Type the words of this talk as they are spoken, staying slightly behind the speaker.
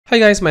Hi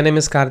guys, my name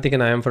is Karthik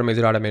and I am from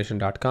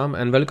exitautomation.com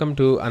and welcome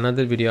to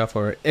another video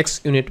for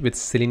XUnit with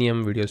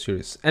Selenium video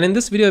series. And in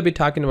this video, I'll be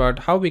talking about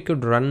how we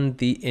could run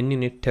the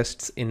NUnit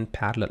tests in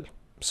parallel.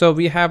 So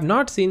we have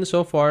not seen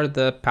so far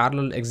the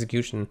parallel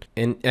execution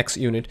in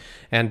XUnit,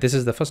 and this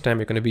is the first time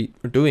we're going to be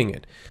doing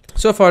it.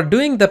 So for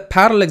doing the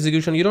parallel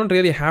execution, you don't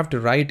really have to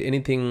write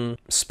anything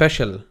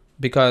special,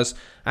 because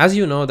as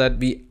you know that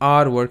we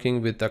are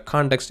working with the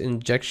context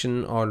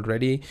injection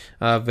already,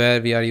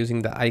 where we are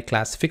using the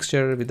iClass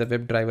fixture with the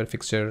WebDriver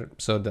fixture.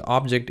 So the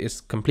object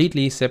is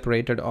completely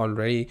separated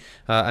already,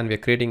 and we're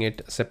creating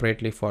it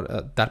separately for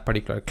that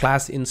particular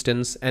class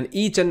instance, and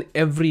each and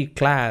every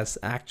class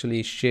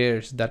actually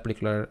shares that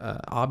particular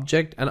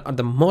object. And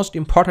the most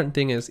important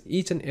thing is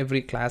each and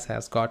every class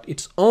has got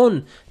its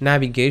own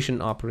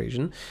navigation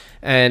operation,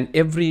 and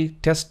every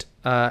test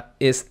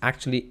is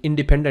actually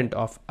independent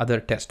of other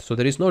tests. So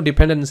there is no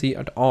dependency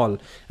at all,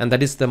 and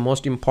that is the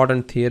most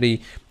important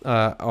theory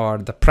or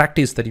the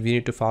practice that we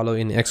need to follow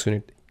in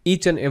XUnit.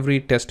 Each and every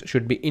test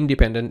should be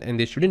independent, and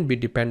they shouldn't be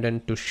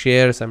dependent to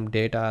share some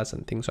data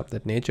and things of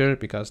that nature,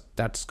 because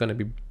that's going to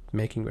be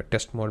making your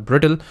test more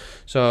brittle.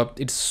 So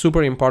it's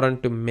super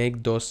important to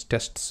make those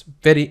tests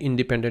very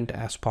independent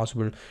as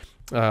possible,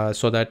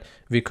 so that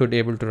we could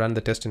able to run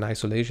the test in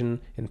isolation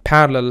in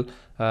parallel,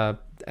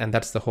 and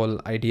that's the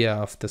whole idea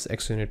of this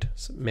XUnit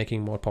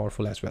making more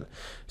powerful as well.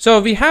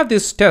 So we have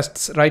these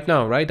tests right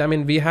now, right? I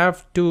mean, we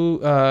have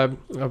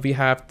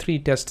three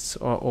tests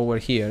over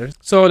here.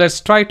 So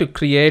let's try to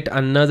create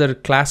another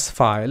class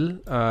file,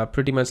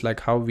 pretty much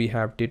like how we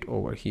have did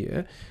over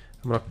here.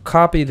 I'm gonna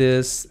copy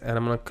this and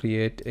I'm gonna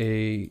create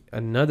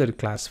another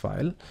class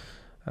file,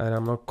 and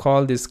I'm gonna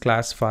call this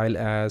class file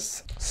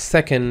as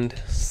second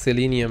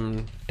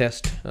Selenium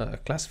test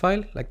class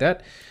file, like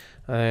that.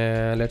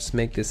 Let's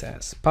make this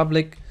as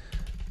public,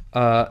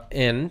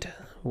 and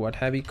what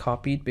have we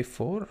copied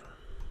before?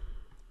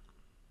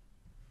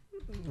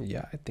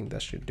 Yeah, I think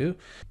that should do.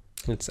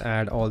 Let's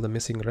add all the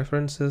missing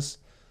references.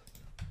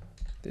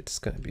 It's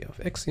going to be of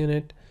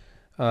XUnit,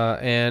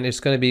 and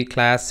it's going to be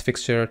class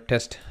fixture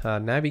test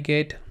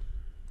navigate,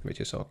 which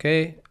is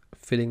okay.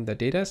 Filling the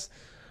data.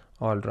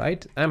 All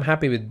right, I'm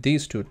happy with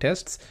these two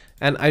tests,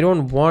 and I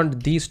don't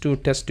want these two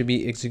tests to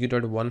be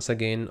executed once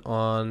again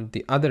on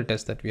the other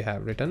test that we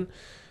have written,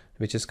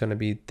 which is going to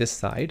be this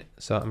side.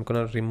 So I'm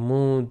going to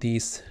remove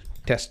these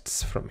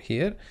tests from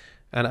here,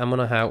 and I'm going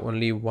to have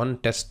only one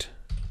test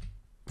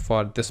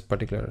for this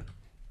particular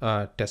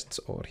tests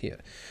over here.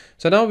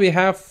 So now we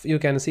have, you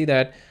can see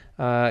that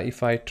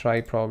if I try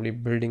probably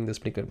building this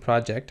particular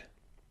project,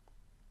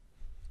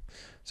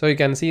 so you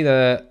can see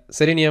the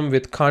Selenium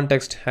with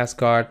context has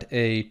got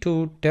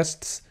two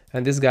tests,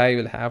 and this guy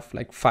will have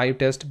like 5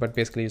 tests, but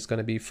basically it's going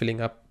to be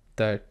filling up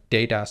the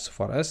data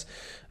for us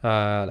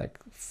like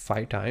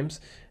 5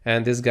 times,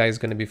 and this guy is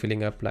going to be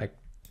filling up like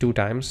 2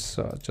 times.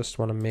 So I just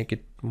want to make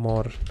it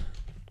more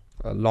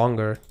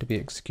longer to be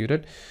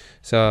executed.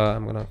 So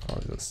I'm gonna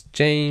call this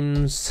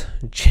James,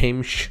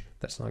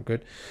 that's not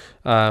good,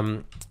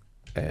 and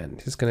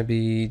it's going to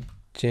be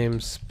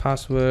James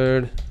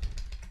password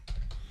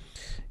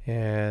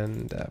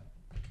and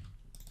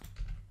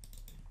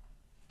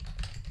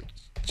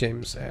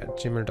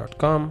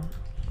james@gmail.com,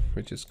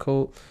 which is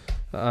cool.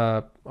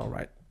 All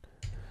right,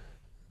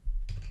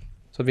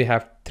 so we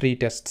have 3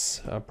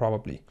 tests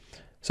probably.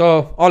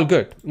 So all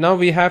good. Now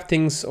we have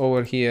things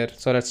over here,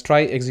 so let's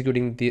try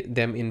executing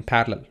them in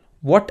parallel.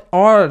 What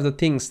are the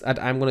things that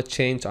I'm going to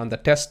change on the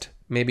test?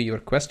 Maybe your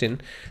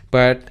question,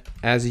 but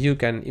as you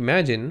can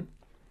imagine,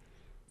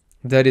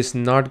 there is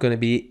not going to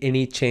be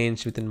any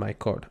change within my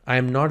code. I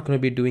am not going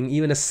to be doing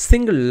even a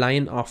single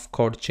line of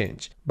code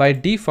change. By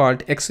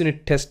default,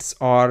 XUnit tests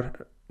are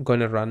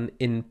going to run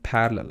in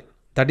parallel.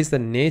 That is the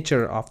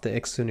nature of the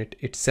XUnit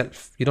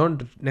itself. You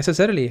don't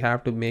necessarily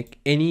have to make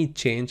any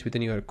change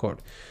within your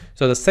code.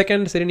 So the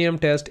second Selenium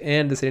test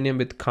and the Selenium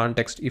with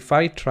context, if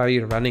I try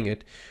running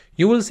it,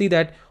 you will see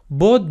that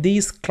both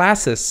these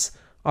classes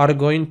are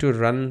going to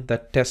run the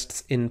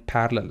tests in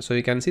parallel. So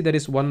you can see there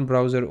is one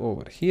browser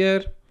over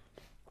here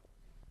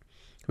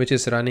which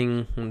is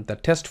running the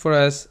test for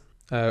us.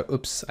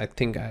 Oops, I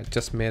think I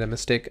just made a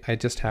mistake. I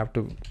just have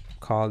to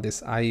call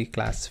this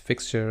iClass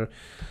fixture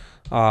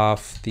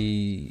of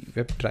the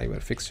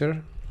WebDriver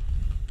fixture.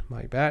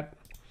 My bad.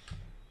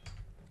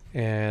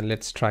 And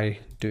let's try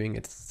doing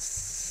it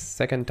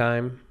second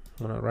time.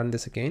 I'm gonna run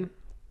this again.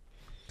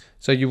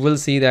 So you will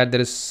see that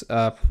there is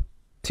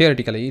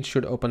theoretically it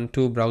should open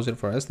 2 browsers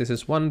for us. This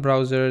is one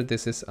browser,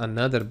 this is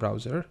another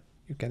browser.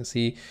 You can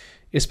see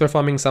it's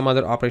performing some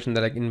other operation,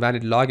 that like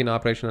invalid login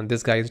operation, and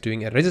this guy is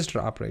doing a register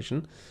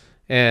operation,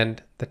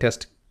 and the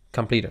test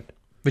completed,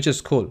 which is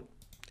cool.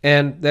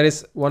 And there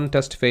is one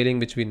test failing,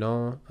 which we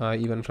know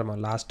even from our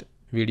last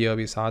video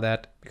we saw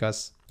that,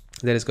 because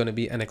there is going to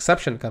be an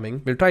exception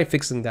coming. We'll try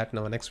fixing that in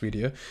our next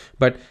video,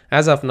 but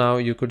as of now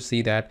you could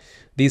see that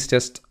these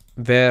tests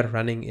were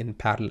running in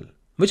parallel,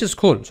 which is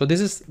cool. So this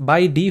is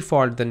by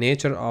default the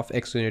nature of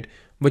XUnit,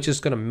 which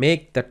is going to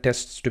make the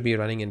tests to be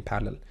running in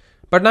parallel.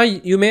 But now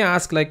you may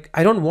ask, like,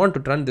 I don't want to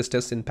run this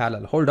test in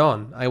parallel. Hold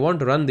on, I want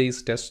to run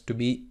these tests to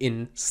be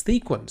in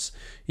sequence,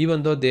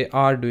 even though they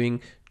are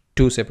doing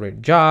two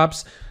separate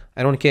jobs.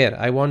 I don't care.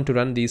 I want to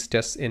run these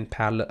tests in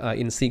parallel,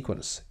 in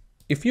sequence.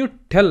 If you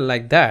tell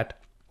like that,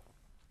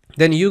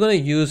 then you're going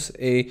to use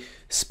a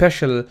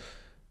special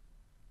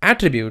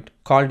attribute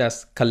called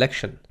as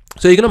collection.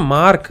 So you're going to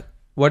mark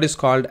what is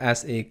called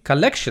as a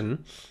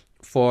collection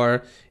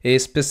for a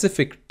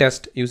specific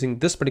test using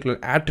this particular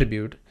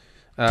attribute.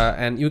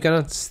 And you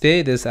cannot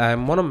say this, I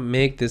want to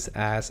make this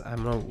as,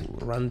 I'm going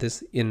to run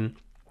this in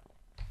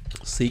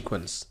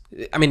sequence.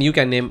 I mean, you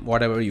can name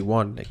whatever you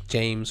want, like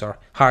James or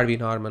Harvey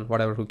Norman,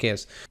 whatever, who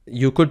cares.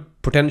 You could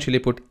potentially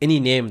put any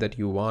name that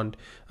you want,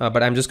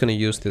 but I'm just going to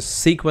use this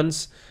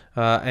sequence.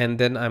 And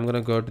then I'm going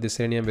to go to the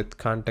Selenium with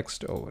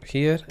context over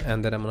here,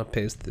 and then I'm going to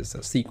paste this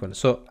as sequence.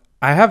 So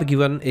I have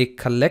given a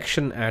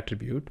collection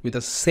attribute with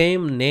the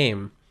same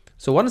name.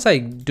 So once I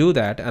do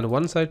that, and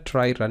once I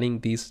try running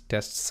these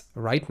tests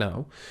right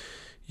now,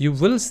 you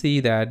will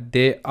see that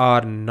they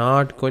are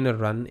not going to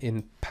run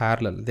in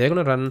parallel. They're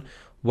going to run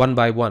one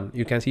by one.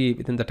 You can see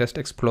within the test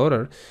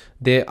explorer,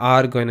 they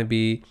are going to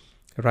be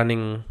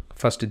running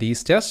first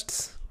these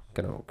tests.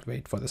 Gonna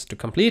wait for this to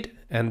complete,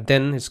 and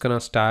then it's gonna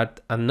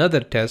start another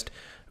test,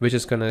 which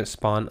is gonna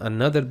spawn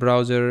another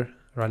browser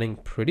running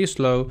pretty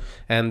slow,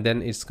 and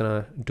then it's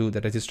gonna do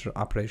the register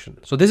operation.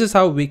 So this is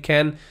how we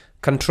can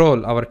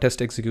control our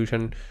test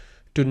execution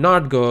to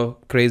not go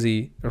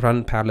crazy,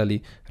 run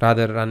parallelly,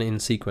 rather run in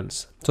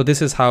sequence. So this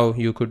is how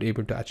you could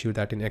able to achieve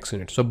that in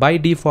XUnit. So by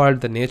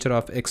default, the nature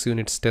of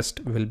XUnit's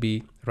test will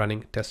be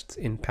running tests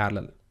in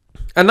parallel.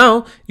 And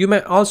now you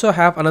may also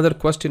have another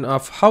question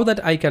of how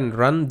that I can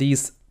run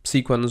these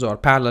sequence or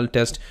parallel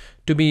test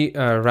to be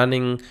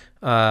running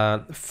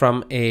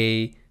from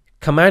a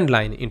command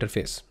line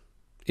interface.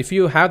 If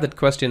you have that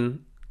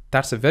question,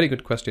 that's a very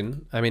good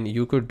question. I mean,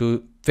 you could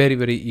do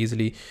very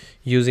easily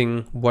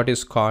using what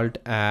is called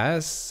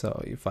as,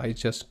 so if I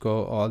just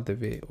go all the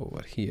way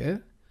over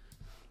here,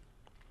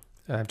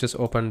 I've just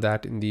opened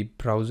that in the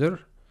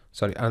browser,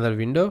 sorry, another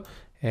window,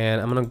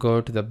 and I'm gonna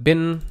go to the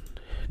bin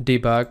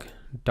debug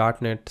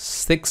 .NET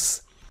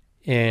 6.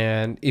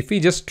 And if we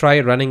just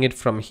try running it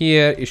from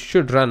here, it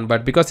should run.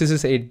 But because this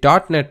is a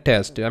 .NET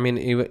test, I mean,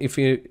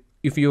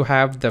 if you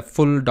have the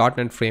full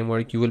 .NET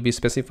framework, you will be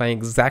specifying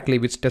exactly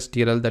which test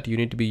DLL that you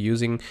need to be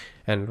using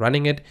and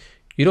running it.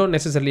 You don't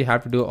necessarily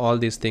have to do all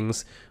these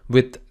things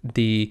with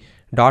the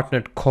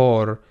 .NET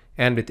Core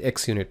and with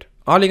XUnit.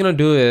 All you're gonna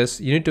do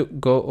is you need to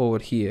go over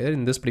here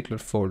in this particular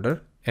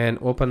folder and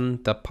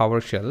open the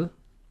PowerShell.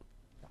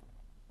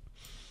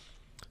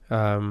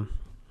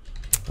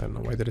 I don't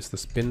know why there is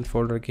this bin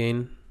folder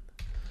again.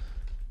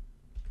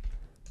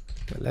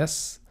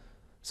 LS.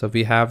 So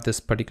we have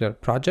this particular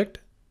project,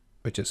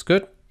 which is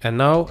good. And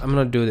now I'm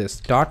going to do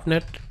this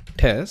 .NET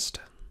test.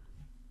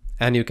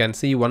 And you can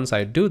see once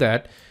I do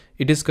that,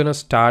 it is going to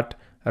start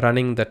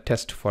running the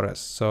test for us.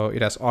 So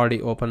it has already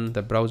opened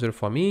the browser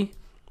for me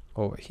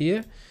over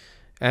here.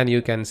 And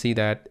you can see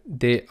that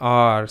they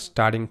are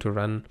starting to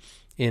run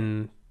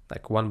in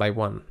like one by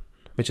one,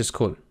 which is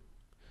cool.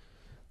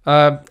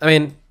 I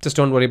mean, just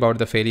don't worry about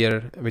the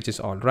failure, which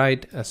is all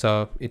right.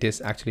 So it is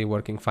actually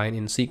working fine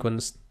in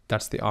sequence.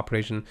 That's the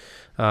operation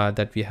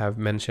that we have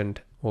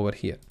mentioned over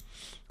here.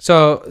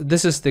 So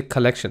this is the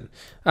collection.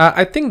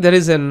 I think there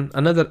is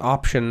another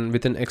option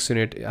within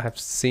XUnit I have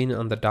seen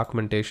on the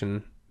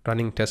documentation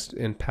running tests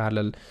in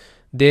parallel.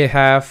 They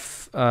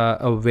have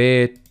a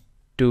way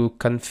to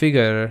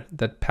configure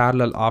that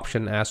parallel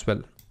option as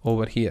well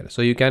over here.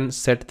 So you can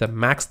set the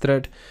max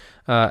thread.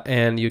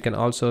 And you can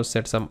also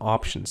set some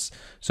options.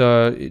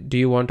 So do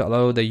you want to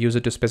allow the user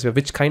to specify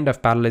which kind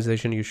of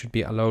parallelization you should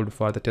be allowed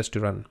for the test to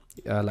run,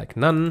 like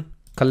none,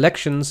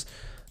 collections,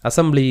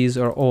 assemblies,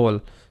 or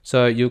all?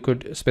 So you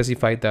could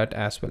specify that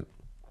as well.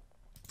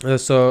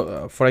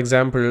 For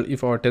example,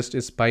 if our test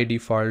is by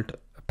default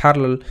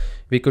parallel,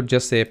 we could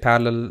just say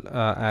parallel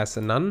as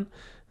a none,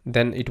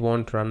 then it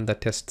won't run the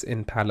tests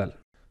in parallel.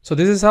 So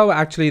this is how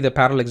actually the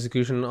parallel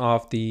execution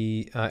of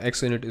the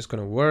XUnit is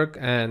going to work.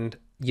 And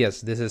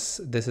yes, this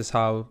is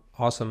how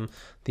awesome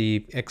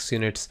the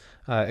XUnit's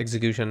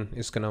execution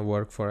is gonna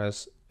work for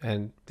us,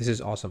 and this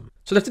is awesome.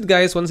 So that's it,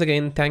 guys. Once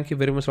again, thank you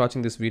very much for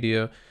watching this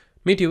video.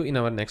 Meet you in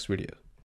our next video.